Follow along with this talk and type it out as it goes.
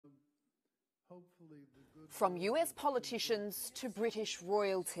From US politicians to British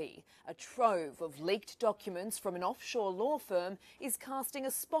royalty, a trove of leaked documents from an offshore law firm is casting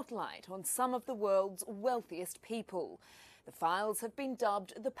a spotlight on some of the world's wealthiest people. The files have been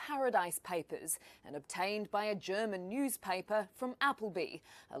dubbed the Paradise Papers and obtained by a German newspaper from Appleby,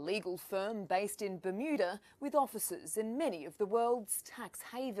 a legal firm based in Bermuda with offices in many of the world's tax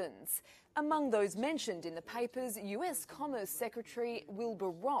havens. Among those mentioned in the papers, US Commerce Secretary Wilbur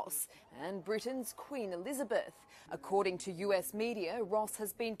Ross and Britain's Queen Elizabeth. According to US media, Ross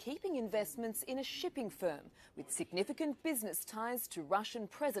has been keeping investments in a shipping firm with significant business ties to Russian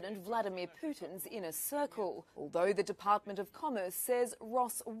President Vladimir Putin's inner circle, although the Department of Commerce says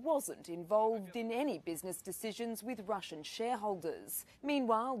Ross wasn't involved in any business decisions with Russian shareholders.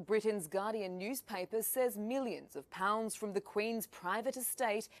 Meanwhile, Britain's Guardian newspaper says millions of pounds from the Queen's private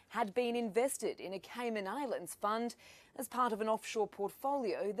estate had been invested in a Cayman Islands fund as part of an offshore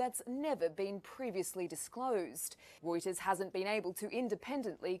portfolio that's never been previously disclosed. Reuters hasn't been able to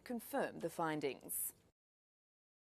independently confirm the findings.